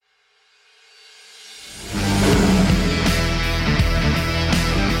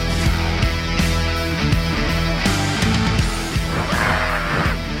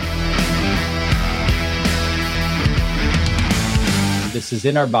is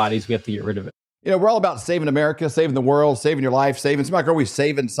in our bodies. We have to get rid of it. We're all about saving America, saving the world, saving your life, saving. Somebody's always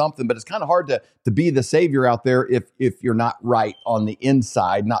saving something, but it's kind of hard to be the savior out there if you're not right on the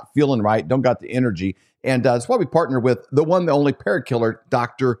inside, not feeling right, don't got the energy. And that's why we partner with the one, the only parrot killer,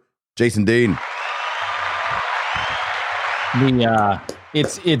 Dr. Jason Dean.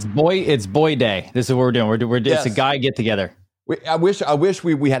 It's boy day. This is what we're doing. We're It's a guy get together. I wish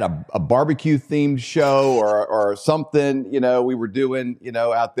we had a barbecue themed show or something, we were doing,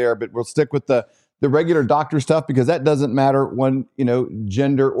 out there, but we'll stick with the regular doctor stuff because that doesn't matter one,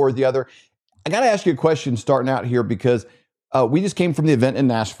 gender or the other. I got to ask you a question starting out here because we just came from the event in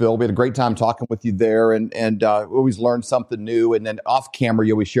Nashville. We had a great time talking with you there and we always learn something new. And then off camera,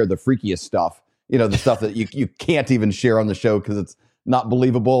 you always share the freakiest stuff, the stuff that you can't even share on the show because it's not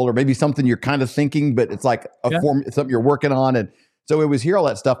believable, or maybe something you're kind of thinking, but it's like something you're working on. And so it was hear all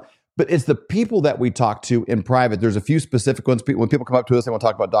that stuff, but it's the people that we talk to in private. There's a few specific ones. When people come up to us, they want to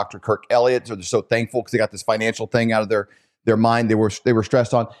talk about Dr. Kirk Elliott, or they're so thankful because they got this financial thing out of their mind they were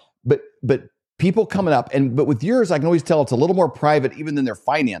stressed on. But people coming up, but with yours, I can always tell it's a little more private even than their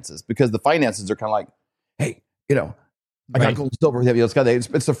finances, because the finances are kind of like, hey, I got gold, silver,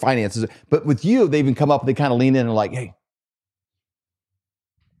 it's their finances. But with you, they even come up, they kind of lean in and like, hey,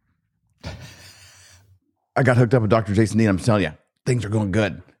 I got hooked up with Dr. Jason Dean. I'm telling you, things are going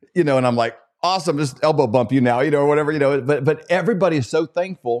good, and I'm like, awesome. Just elbow bump you now, or whatever, but everybody is so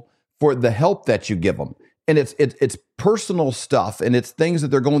thankful for the help that you give them. And it's personal stuff, and it's things that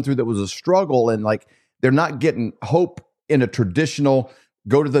they're going through that was a struggle. And like, they're not getting hope in a traditional,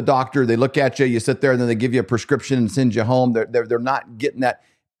 go to the doctor, they look at you, you sit there, and then they give you a prescription and send you home. They're not getting that.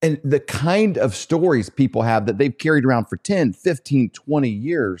 And the kind of stories people have that they've carried around for 10, 15, 20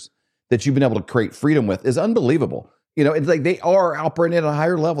 years that you've been able to create freedom with is unbelievable. It's like they are operating at a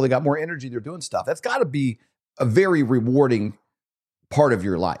higher level. They got more energy. They're doing stuff. That's got to be a very rewarding part of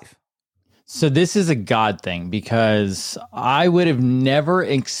your life. So this is a God thing, because I would have never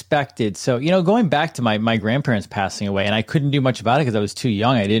expected. So, going back to my grandparents passing away, and I couldn't do much about it because I was too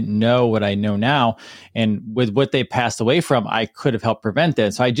young. I didn't know what I know now. And with what they passed away from, I could have helped prevent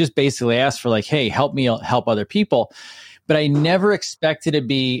that. So I just basically asked for like, hey, help me help other people. But I never expected to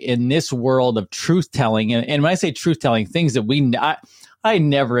be in this world of truth telling. And when I say truth telling, things that I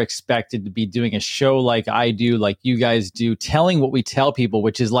never expected to be doing a show like I do, like you guys do, telling what we tell people,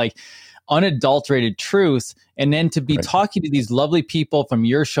 which is like unadulterated truth. And then to be talking to these lovely people from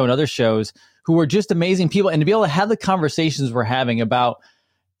your show and other shows who are just amazing people, and to be able to have the conversations we're having about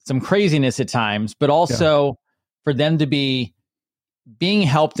some craziness at times, but also for them to be being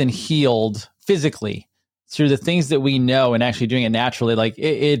helped and healed physically through the things that we know and actually doing it naturally. Like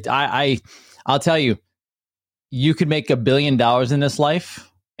I'll tell you, you could make $1 billion in this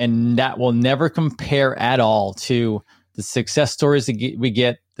life, and that will never compare at all to the success stories that we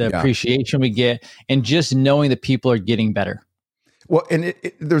get, the appreciation we get, and just knowing that people are getting better. Well, and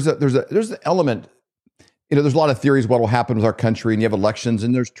there's an element, there's a lot of theories what will happen with our country, and you have elections,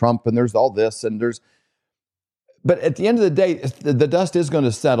 and there's Trump, and there's all this, and but at the end of the day, the dust is going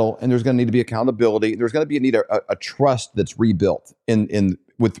to settle, and there's going to need to be accountability. There's going to need a trust that's rebuilt in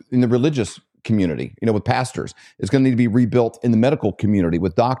the religious community, with pastors. It's going to need to be rebuilt in the medical community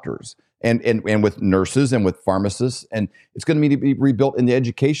with doctors and with nurses and with pharmacists. And it's going to need to be rebuilt in the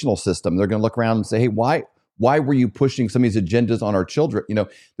educational system. They're going to look around and say, hey, why were you pushing some of these agendas on our children?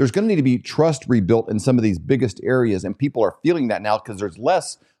 There's going to need to be trust rebuilt in some of these biggest areas. And people are feeling that now because there's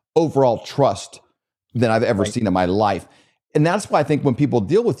less overall trust than I've ever seen in my life. And that's why I think when people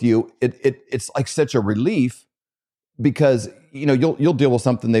deal with you, it's like such a relief, because you'll deal with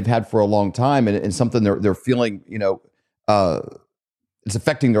something they've had for a long time, and something they're feeling, it's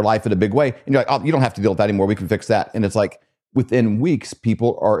affecting their life in a big way. And you're like, oh, you don't have to deal with that anymore. We can fix that. And it's like within weeks,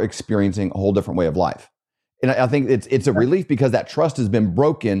 people are experiencing a whole different way of life. And I think it's a relief because that trust has been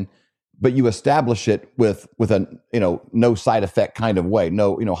broken, but you establish it with a no side effect kind of way,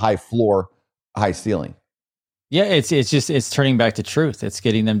 no high floor, high ceiling. Yeah, it's turning back to truth. It's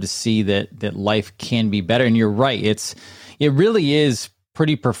getting them to see that life can be better. And you're right. It really is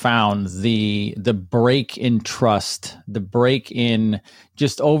pretty profound. The break in trust, the break in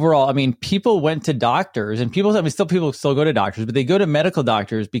just overall. I mean, people went to doctors, and people still go to doctors, but they go to medical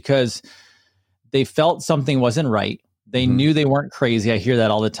doctors because they felt something wasn't right. They knew they weren't crazy. I hear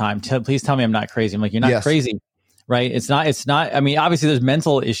that all the time. Please tell me I'm not crazy. I'm like, you're not crazy. Right. It's not, I mean, obviously there's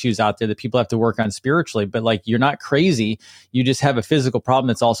mental issues out there that people have to work on spiritually, but like, you're not crazy. You just have a physical problem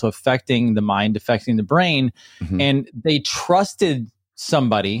that's also affecting the mind, affecting the brain. And they trusted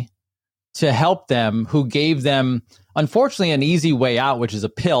somebody to help them who gave them unfortunately an easy way out, which is a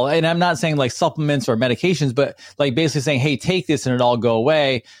pill. And I'm not saying like supplements or medications, but like basically saying, hey, take this and it'll all go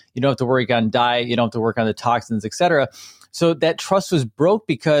away. You don't have to worry on diet. You don't have to work on the toxins, et cetera. So that trust was broke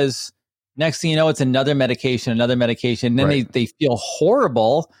because next thing you know, it's another medication. And then Right. they feel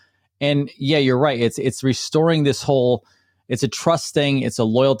horrible. And yeah, you're right. It's restoring this whole, it's a trust thing. It's a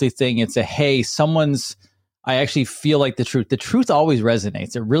loyalty thing. It's a, hey, I actually feel like the truth always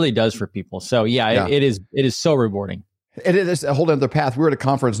resonates. It really does for people. So yeah. It is so rewarding. It is a whole other path. We were at a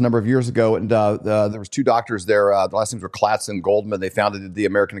conference a number of years ago, and there was two doctors there. The last names were Klatz and Goldman. They founded the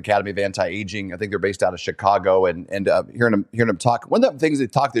American Academy of Anti-Aging. I think they're based out of Chicago. And hearing them talk, one of the things they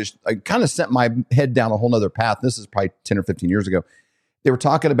talked, I kind of sent my head down a whole other path. This is probably 10 or 15 years ago. They were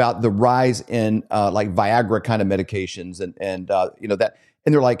talking about the rise in like Viagra kind of medications and that.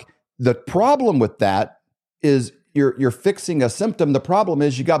 And they're like, the problem with that is you're fixing a symptom. The problem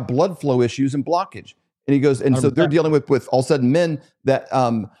is you got blood flow issues and blockage. And he goes, and so they're dealing with all of a sudden men that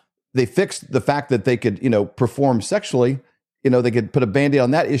they fixed the fact that they could, perform sexually, they could put a Band-Aid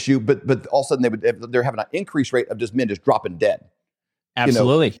on that issue, but all of a sudden they're having an increased rate of just men just dropping dead.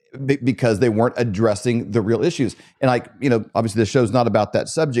 Absolutely. Because they weren't addressing the real issues. And obviously the show's not about that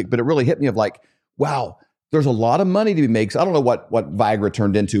subject, but it really hit me of like, wow, there's a lot of money to be made. So I don't know what Viagra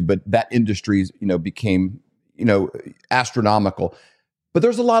turned into, but that industry, became, astronomical. But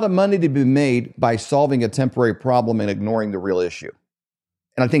there's a lot of money to be made by solving a temporary problem and ignoring the real issue.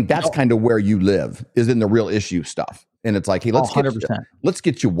 And I think that's kind of where you live, is in the real issue stuff. And it's like, hey, let's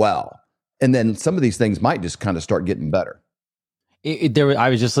get you well. And then some of these things might just kind of start getting better. I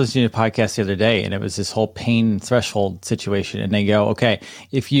was just listening to a podcast the other day, and it was this whole pain threshold situation. And they go, okay,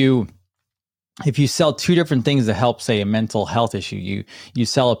 if you sell two different things that help, say, a mental health issue, you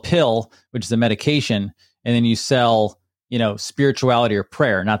sell a pill, which is a medication, and then you sell, spirituality or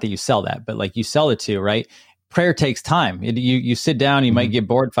prayer. Not that you sell that, but like you sell the two, right? Prayer takes time. You sit down, you might get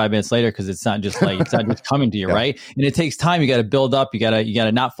bored 5 minutes later because it's not just coming to you, right? And it takes time. You got to build up. You got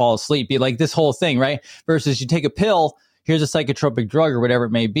to not fall asleep. Be like this whole thing, right? Versus you take a pill. Here's a psychotropic drug or whatever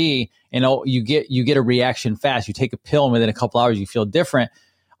it may be, and you get a reaction fast. You take a pill, and within a couple hours, you feel different.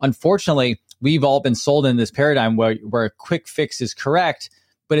 Unfortunately, we've all been sold in this paradigm where a quick fix is correct,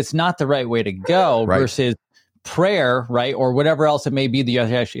 but it's not the right way to go. Right. Versus prayer, right, or whatever else it may be that you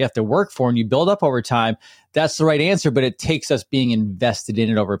actually have to work for, and you build up over time. That's the right answer, but it takes us being invested in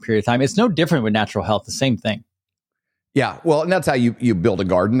it over a period of time. It's no different with natural health; the same thing. Yeah, well, and that's how you build a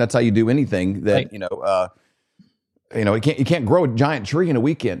garden. That's how you do anything that right. You can't grow a giant tree in a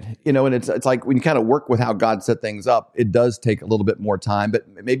weekend, and it's like when you kind of work with how God set things up, it does take a little bit more time, but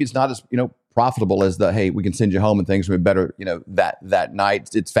maybe it's not as, profitable as hey, we can send you home and things will be better, that night.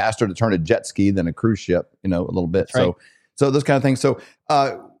 It's faster to turn a jet ski than a cruise ship, a little bit. Right. So those kind of things. So,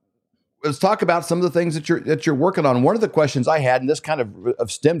 let's talk about some of the things that you're working on. One of the questions I had, and this kind of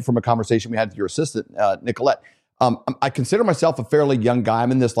stemmed from a conversation we had with your assistant, Nicolette. I consider myself a fairly young guy.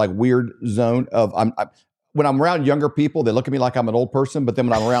 I'm in this like weird zone of when I'm around younger people, they look at me like I'm an old person. But then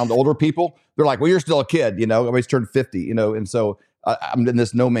when I'm around older people, they're like, well, you're still a kid, everybody's turned 50, and so I'm in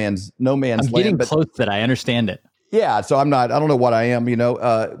this no man's land. I'm getting close to that. I understand it. Yeah. So I don't know what I am,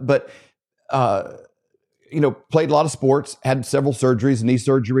 but played a lot of sports, had several surgeries, knee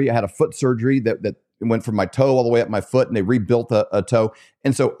surgery. I had a foot surgery that went from my toe all the way up my foot, and they rebuilt a toe.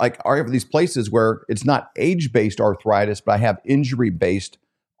 And so I have these places where it's not age-based arthritis, but I have injury-based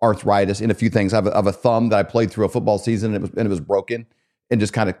arthritis in a few things. I have a thumb that I played through a football season, and it was broken, and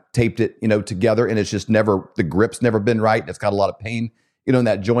just kind of taped it, together. And it's just the grip's never been right. It's got a lot of pain, in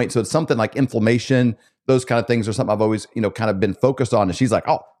that joint. So it's something like inflammation, those kind of things are something I've always, kind of been focused on. And she's like,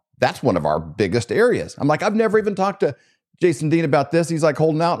 oh, that's one of our biggest areas. I'm like, I've never even talked to Jason Dean about this. He's like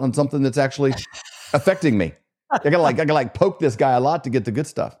holding out on something that's actually affecting me. I gotta poke this guy a lot to get the good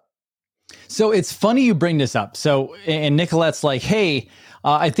stuff. So it's funny you bring this up. So, and Nicolette's like, hey,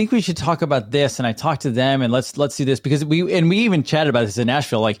 I think we should talk about this. And I talked to them, and let's do this, because we even chatted about this in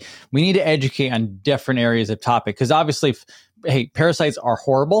Nashville. Like, we need to educate on different areas of topic, because obviously, hey, parasites are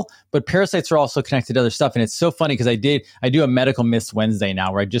horrible, but parasites are also connected to other stuff. And it's so funny because I do a medical myths Wednesday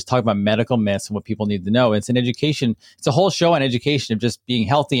now, where I just talk about medical myths and what people need to know. It's an education. It's a whole show on education of just being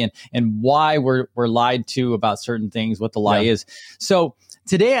healthy and why we're lied to about certain things, what the lie is. So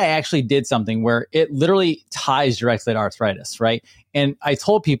today I actually did something where it literally ties directly to arthritis, right? And I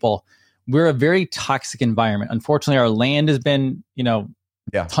told people we're a very toxic environment. Unfortunately, our land has been,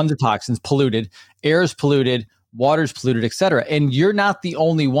 tons of toxins, polluted, air is polluted, water's polluted, et cetera. And you're not the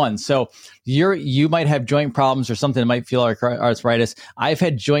only one. So you might have joint problems or something that might feel like arthritis. I've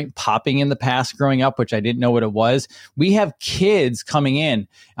had joint popping in the past growing up, which I didn't know what it was. We have kids coming in.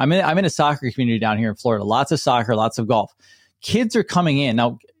 I'm in a soccer community down here in Florida. Lots of soccer, lots of golf. Kids are coming in.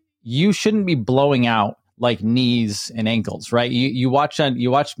 Now, you shouldn't be blowing out like knees and ankles, right? You watch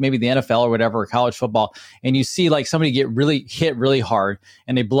maybe the NFL or whatever, or college football, and you see like somebody get hit really hard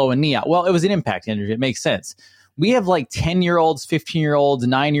and they blow a knee out. Well, it was an impact injury. It makes sense. We have like 10-year-olds, 15-year-olds,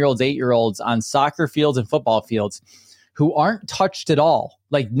 9-year-olds, 8-year-olds on soccer fields and football fields who aren't touched at all,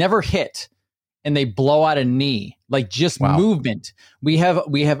 like never hit, and they blow out a knee, like just movement. We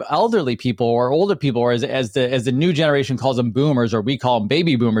have elderly people or older people, or as the new generation calls them, boomers, or we call them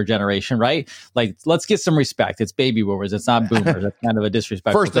baby boomer generation, right? Like, let's get some respect. It's baby boomers. It's not boomers. That's kind of a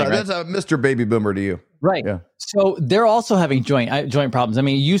disrespectful thing, right? That's a Mr. Baby Boomer to you. Right. Yeah. So they're also having joint problems. I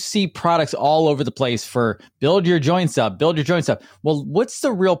mean, you see products all over the place for build your joints up. Well, what's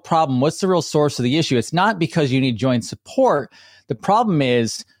the real problem? What's the real source of the issue? It's not because you need joint support. The problem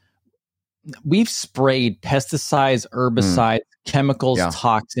is we've sprayed pesticides, herbicides, chemicals,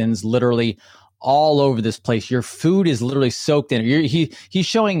 toxins, literally all over this place. Your food is literally soaked in it. He's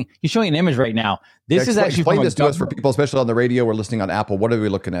showing an image right now. This is actually explain this to us for people, especially on the radio or listening on Apple. What are we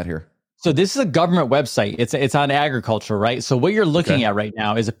looking at here? So this is a government website. It's on agriculture, right? So what you're looking at right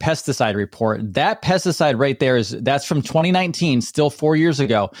now is a pesticide report. That pesticide right there that's from 2019, still 4 years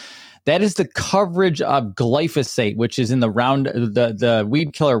ago. That is the coverage of glyphosate, which is in the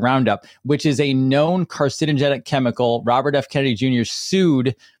weed killer Roundup, which is a known carcinogenic chemical. Robert F. Kennedy Jr.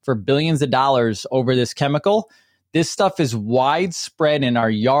 sued for billions of dollars over this chemical. This stuff is widespread in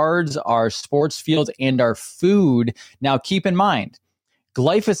our yards, our sports fields, and our food. Now, keep in mind,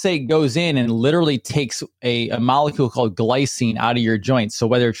 glyphosate goes in and literally takes a molecule called glycine out of your joints. So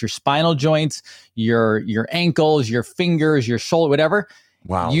whether it's your spinal joints, your ankles, your fingers, your shoulder, whatever,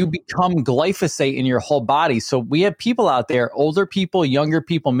 you become glyphosate in your whole body. So we have people out there, older people, younger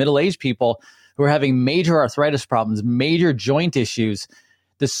people, middle-aged people, who are having major arthritis problems, major joint issues.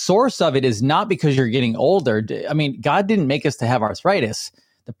 The source of it is not because you're getting older. I mean, God didn't make us to have arthritis.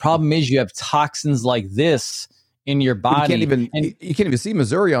 The problem is you have toxins like this in your body. You can't even see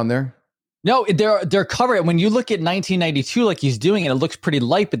Missouri on there. No, they're covered. When you look at 1992, like he's doing it looks pretty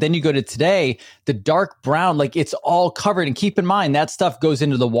light. But then you go to today, the dark brown, like it's all covered. And keep in mind, that stuff goes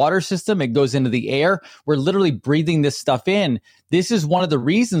into the water system. It goes into the air. We're literally breathing this stuff in. This is one of the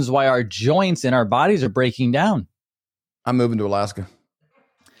reasons why our joints and our bodies are breaking down. I'm moving to Alaska.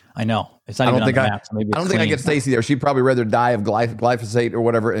 I know. It's not even on the map. So I don't think I get Stacy there. She'd probably rather die of glyphosate or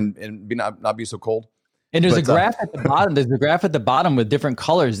whatever and not be so cold. And there's a graph at the bottom. There's a graph at the bottom with different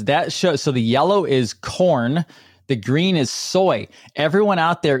colors that shows. So the yellow is corn, the green is soy. Everyone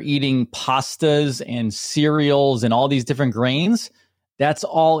out there eating pastas and cereals and all these different grains, that's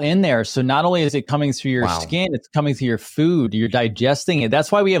all in there. So not only is it coming through your skin, it's coming through your food. You're digesting it. That's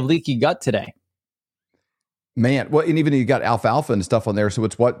why we have leaky gut today. Man, well, and even you got alfalfa and stuff on there, so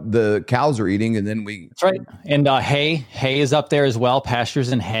it's what the cows are eating, and then That's right. And hay is up there as well, pastures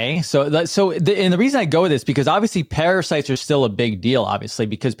and hay. And the reason I go with this, because obviously parasites are still a big deal, obviously,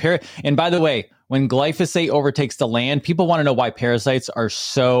 because and by the way, when glyphosate overtakes the land, people want to know why parasites are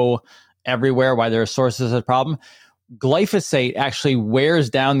so everywhere, why they're sources of the problem. Glyphosate actually wears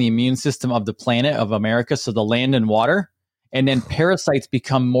down the immune system of the planet, of America, so the land and water. And then parasites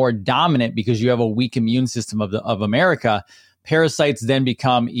become more dominant because you have a weak immune system of America. Parasites then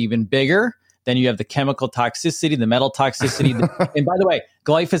become even bigger. Then you have the chemical toxicity, the metal toxicity. And by the way,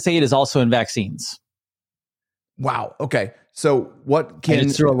 glyphosate is also in vaccines. Wow. Okay. So what can... I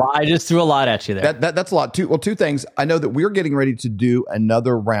just threw a lot at you there. That's a lot. Two things. I know that we're getting ready to do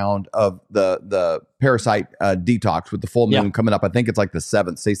another round of the parasite detox with the full moon coming up. I think it's like the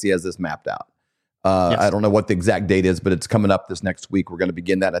 7th. Stacey has this mapped out. Yes. I don't know what the exact date is, but it's coming up this next week. We're going to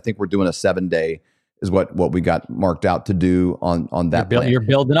begin that. I think we're doing a 7-day is what we got marked out to do on that. You're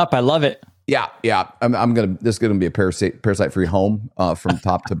building up. I love it. Yeah. This is going to be a parasite free home from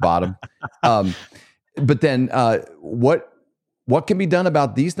top to bottom. But then what can be done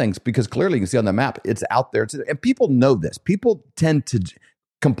about these things? Because clearly you can see on the map, it's out there. And people know this. People tend to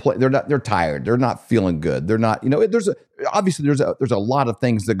complain. They're tired. They're not feeling good. They're not, there's a lot of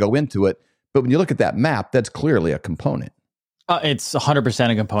things that go into it. But when you look at that map, that's clearly a component. It's 100%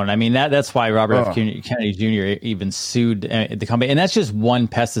 a component. I mean, that's why Robert F. Kennedy Jr. even sued the company. And that's just one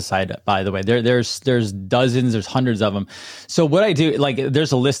pesticide, by the way. There's dozens, there's hundreds of them. So what I do, like,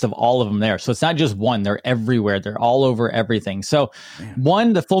 there's a list of all of them there. So it's not just one. They're everywhere. They're all over everything. So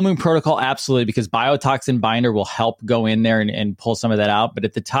one, the Full Moon Protocol, absolutely, because biotoxin binder will help go in there and pull some of that out. But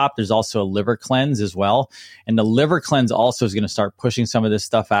at the top, there's also a liver cleanse as well. And the liver cleanse also is going to start pushing some of this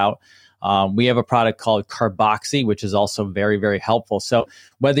stuff out. We have a product called Carboxy, which is also very, very helpful. So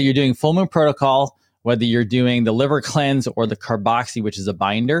whether you're doing Full Moon Protocol, whether you're doing the liver cleanse or the Carboxy, which is a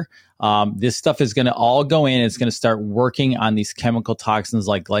binder, this stuff is going to all go in. It's going to start working on these chemical toxins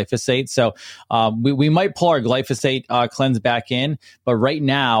like glyphosate. So we might pull our glyphosate cleanse back in, but right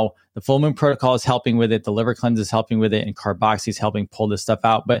now, the Full Moon Protocol is helping with it. The liver cleanse is helping with it, and Carboxy is helping pull this stuff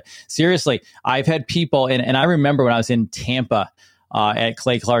out. But seriously, I've had people, and I remember when I was in Tampa, at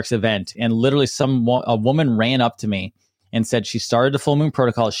Clay Clark's event, and literally a woman ran up to me and said she started the Full Moon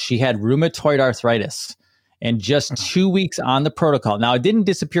Protocol. She had rheumatoid arthritis, and just 2 weeks on the protocol. Now, it didn't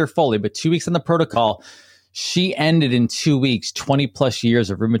disappear fully, but 2 weeks on the protocol, she ended in 2 weeks, 20 plus years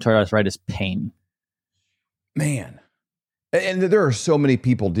of rheumatoid arthritis pain. Man. And there are so many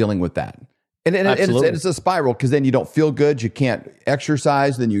people dealing with that. And it's a spiral, because then you don't feel good. You can't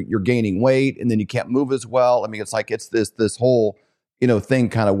exercise. Then you're gaining weight, and then you can't move as well. I mean, it's like, it's this whole, thing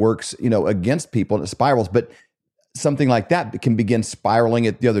kind of works, against people, and it spirals. But something like that can begin spiraling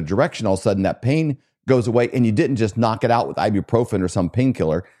it the other direction. All of a sudden, that pain goes away, and you didn't just knock it out with ibuprofen or some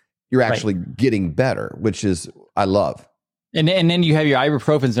painkiller. You're actually getting better, which is, I love. And then you have your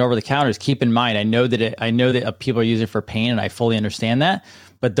ibuprofens and over the counters. Keep in mind, I know that people are using it for pain, and I fully understand that.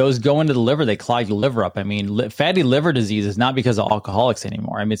 But those go into the liver, they clog the liver up. I mean, fatty liver disease is not because of alcoholics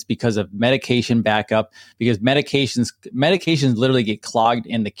anymore. I mean, it's because of medication backup, because medications literally get clogged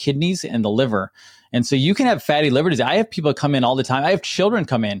in the kidneys and the liver. And so you can have fatty liver disease. I have people come in all the time. I have children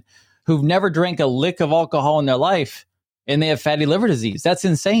come in who've never drank a lick of alcohol in their life, and they have fatty liver disease. That's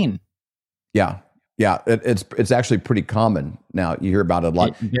insane. Yeah. Yeah, it's actually pretty common now. You hear about it a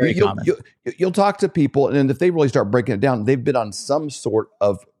lot. Very common. You'll talk to people, and if they really start breaking it down, they've been on some sort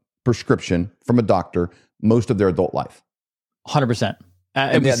of prescription from a doctor most of their adult life. 100%.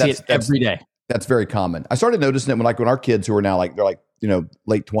 And we see it every day. That's very common. I started noticing it when our kids, who are now they're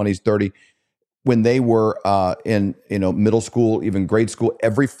late 20s, 30, when they were in middle school, even grade school,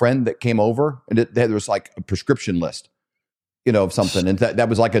 every friend that came over, and there was like a prescription list, of something. And that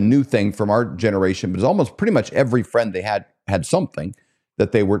was like a new thing from our generation, but it's almost pretty much every friend they had something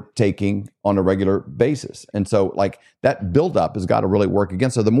that they were taking on a regular basis. And so like that buildup has got to really work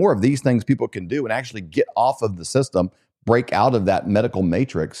again. So the more of these things people can do and actually get off of the system, break out of that medical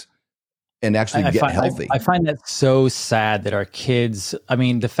matrix, and actually get healthy. I find that so sad that our kids, I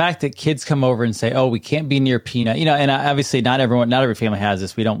mean, the fact that kids come over and say, oh, we can't be near peanut, and obviously not every family has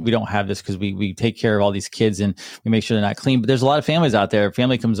this. We don't have this because we take care of all these kids and we make sure they're not clean. But there's a lot of families out there. A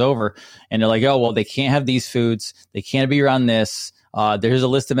family comes over and they're like, oh, well, they can't have these foods. They can't be around this. There's a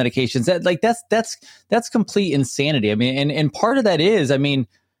list of medications that's complete insanity. I mean, and part of that is, I mean,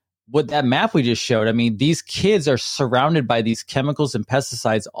 what that map we just showed, I mean, these kids are surrounded by these chemicals and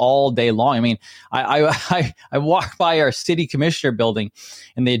pesticides all day long. I mean, I walked by our city commissioner building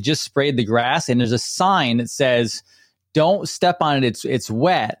and they had just sprayed the grass, and there's a sign that says, don't step on it. It's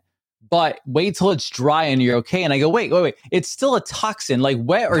wet, but wait till it's dry and you're okay. And I go, wait. It's still a toxin, like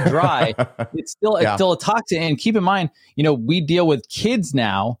wet or dry. It's still a toxin. And keep in mind, we deal with kids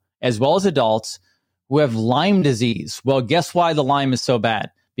now as well as adults who have Lyme disease. Well, guess why the Lyme is so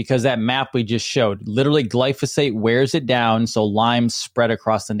bad? Because that map we just showed, literally glyphosate wears it down, so Lyme spread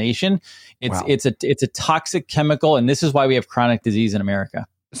across the nation. It's a toxic chemical, and this is why we have chronic disease in America.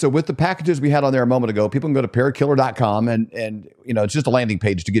 So with the packages we had on there a moment ago, people can go to parakiller.com and it's just a landing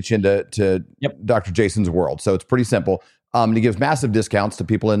page to get you into Dr. Jason's world. So it's pretty simple. And he gives massive discounts to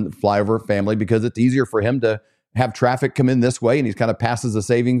people in the Flyover family because it's easier for him to have traffic come in this way, and he's kind of passes the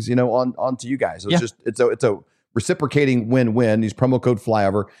savings, on to you guys. So it's a reciprocating win-win. Use promo code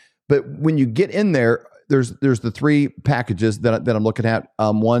Flyover. But when you get in there, there's the three packages that I'm looking at.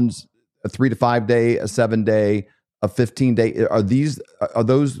 One's a 3 to 5 day, a 7 day, a 15 day. Are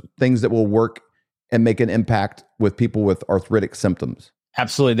those things that will work and make an impact with people with arthritic symptoms?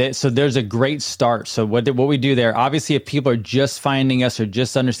 Absolutely. So there's a great start. So what we do there, obviously, if people are just finding us or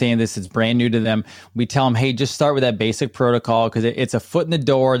just understanding this, it's brand new to them. We tell them, hey, just start with that basic protocol because it's a foot in the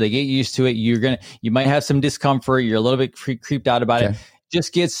door. They get used to it. You might have some discomfort. You're a little bit creeped out about it.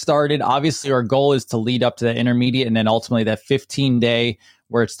 Just get started. Obviously, our goal is to lead up to that intermediate and then ultimately that 15-day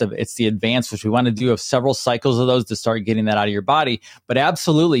where it's the advanced, which we want to do of several cycles of those to start getting that out of your body. But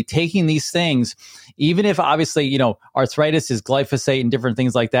absolutely taking these things, even if obviously, arthritis is glyphosate and different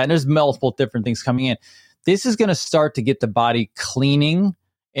things like that, and there's multiple different things coming in, this is going to start to get the body cleaning.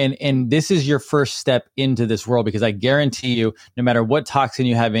 And this is your first step into this world, because I guarantee you, no matter what toxin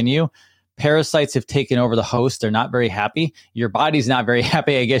you have in you, parasites have taken over the host. They're not very happy. Your body's not very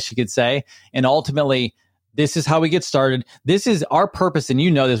happy, I guess you could say. And ultimately, this is how we get started. This is our purpose. And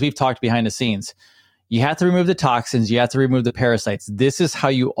this, we've talked behind the scenes. You have to remove the toxins. You have to remove the parasites. This is how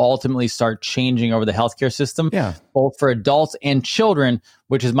you ultimately start changing over the healthcare system, both for adults and children,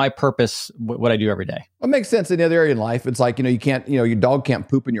 which is my purpose, what I do every day. It makes sense in the other area in life. It's like, you can't, your dog can't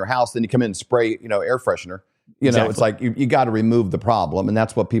poop in your house. Then you come in and spray, air freshener. Exactly. It's like you got to remove the problem. And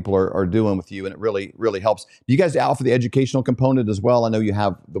that's what people are doing with you. And it really, really helps. Do you guys offer the educational component as well? I know you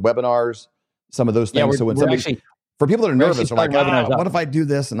have the webinars, some of those things. For people that are nervous, they're like, what if I do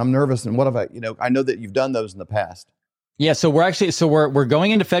this and I'm nervous? And what if I know that you've done those in the past. Yeah, so we're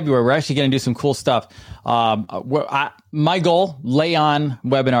going into February. We're actually going to do some cool stuff. My goal, lay on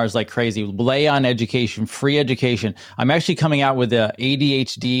webinars like crazy, lay on education, free education. I'm actually coming out with a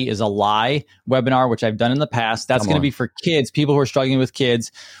ADHD is a lie webinar, which I've done in the past. That's going to be for kids, people who are struggling with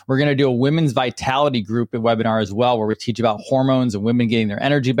kids. We're going to do a women's vitality group webinar as well, where we teach about hormones and women getting their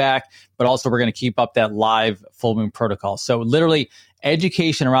energy back, but also we're going to keep up that live full moon protocol. So literally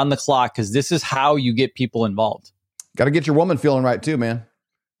education around the clock, because this is how you get people involved. Got to get your woman feeling right too, man.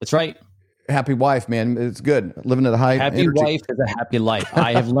 That's right. Happy wife, man. It's good. Living at a high happy energy. Wife is a happy life.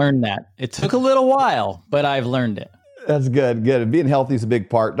 I have learned that. It took a little while, but I've learned it. That's good. Good. And being healthy is a big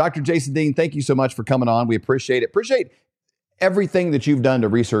part. Dr. Jason Dean, thank you so much for coming on. We appreciate it. Appreciate everything that you've done to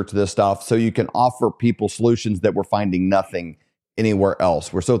research this stuff so you can offer people solutions that we're finding nothing anywhere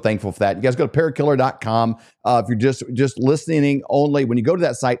else. We're so thankful for that. You guys go to parakiller.com. If you're just listening only, when you go to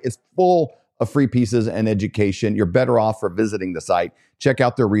that site, it's full of free pieces and education. You're better off for visiting the site. Check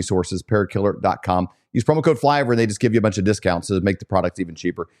out their resources, parakiller.com. Use promo code FLYOVER and they just give you a bunch of discounts to make the products even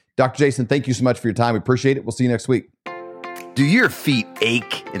cheaper. Dr. Jason, thank you so much for your time. We appreciate it. We'll see you next week. Do your feet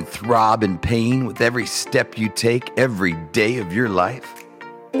ache and throb in pain with every step you take every day of your life?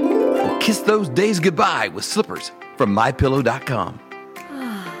 Well, kiss those days goodbye with slippers from MyPillow.com.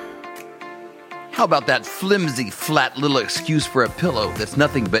 How about that flimsy, flat little excuse for a pillow that's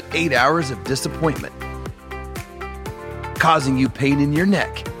nothing but 8 hours of disappointment, causing you pain in your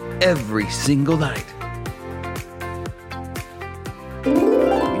neck every single night?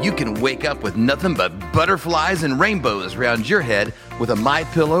 You can wake up with nothing but butterflies and rainbows around your head with a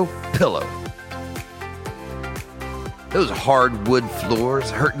MyPillow pillow. Those hardwood floors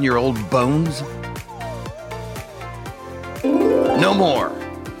hurting your old bones? No more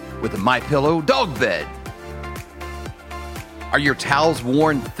with a MyPillow dog bed. Are your towels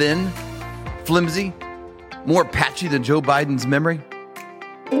worn thin, flimsy, more patchy than Joe Biden's memory?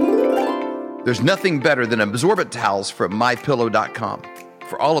 There's nothing better than absorbent towels from MyPillow.com.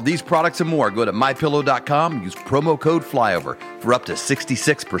 For all of these products and more, go to MyPillow.com and use promo code FLYOVER for up to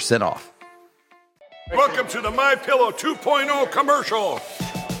 66% off. Welcome to the MyPillow 2.0 commercial.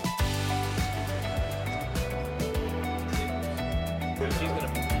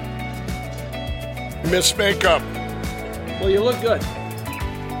 Miss Makeup. Well, you look good.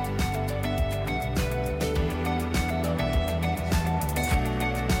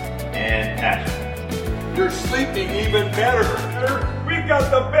 And action. You're sleeping even better. We've got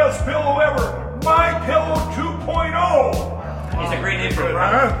the best pillow ever. MyPillow 2.0. He's a great name for a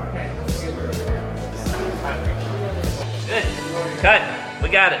product. Good. Cut. We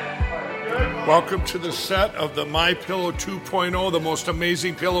got it. Welcome to the set of the MyPillow 2.0, the most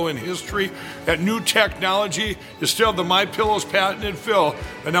amazing pillow in history. That new technology is still the MyPillow's patented fill,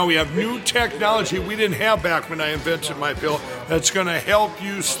 but now we have new technology we didn't have back when I invented MyPillow that's going to help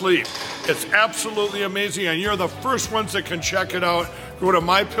you sleep. It's absolutely amazing, and you're the first ones that can check it out. Go to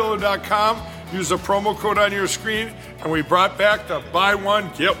MyPillow.com, use the promo code on your screen, and we brought back the buy one,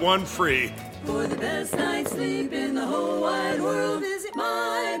 get one free. For the best night's sleep in the whole wide world, visit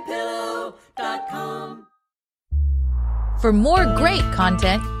MyPillow.com. For more great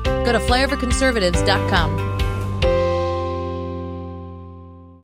content, go to flyoverconservatives.com.